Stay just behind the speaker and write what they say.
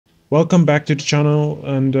Welcome back to the channel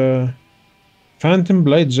and Phantom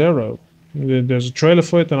Blade Zero. There's a trailer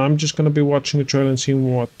for it and I'm just gonna be watching the trailer and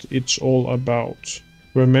seeing what it's all about.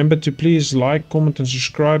 Remember to please like, comment and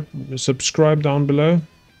subscribe down below.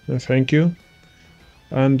 Thank you.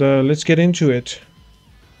 And let's get into it.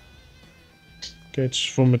 Okay, it's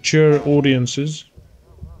for mature audiences.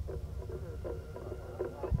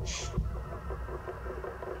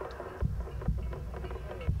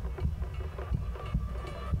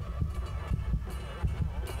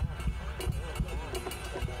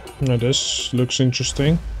 Now this looks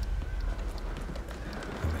interesting.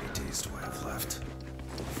 How many days do I have left?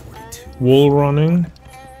 42. Wall running.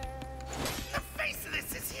 The face of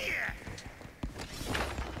this is here.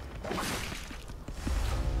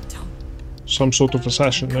 Some sort of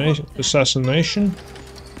assassination.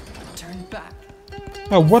 Turn back.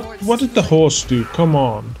 Oh, what did the horse do? Come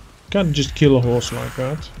on. Can't just kill a horse like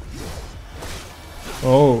that.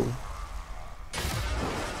 Oh.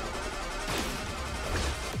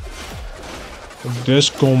 This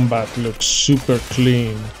combat looks super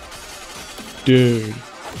clean. Dude.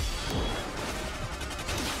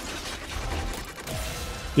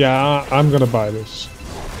 Yeah, I'm gonna buy this.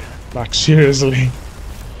 Like, seriously.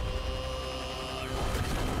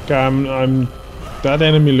 Okay, that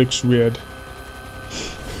enemy looks weird.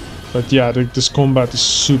 But yeah, this combat is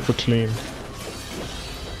super clean.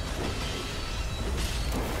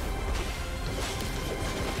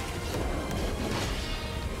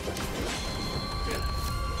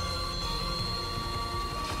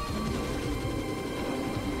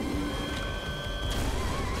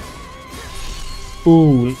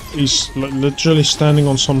 Ooh, he's literally standing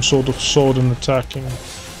on some sort of sword and attacking.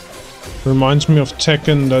 Reminds me of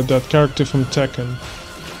Tekken, that character from Tekken.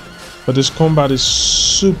 But this combat is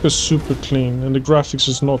super clean, and the graphics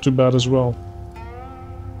is not too bad as well.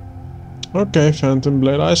 Okay, Phantom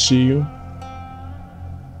Blade, I see you.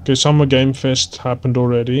 Okay, Summer Game Fest happened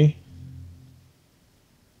already.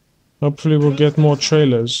 Hopefully we'll get more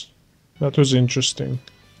trailers. That was interesting.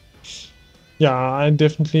 Yeah, I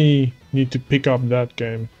definitely need to pick up that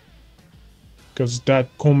game. Because that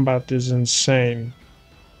combat is insane.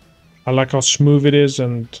 I like how smooth it is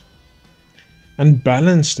and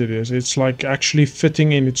balanced it is. It's like actually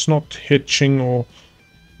fitting in. It's not hitching or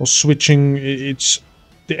switching. It's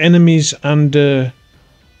the enemies and the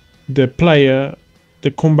player.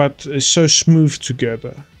 The combat is so smooth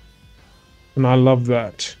together. And I love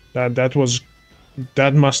that.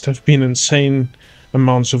 That must have been insane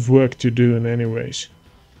amounts of work to do in anyways.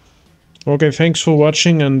 Okay, thanks for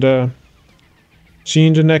watching and see you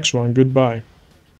in the next one. Goodbye.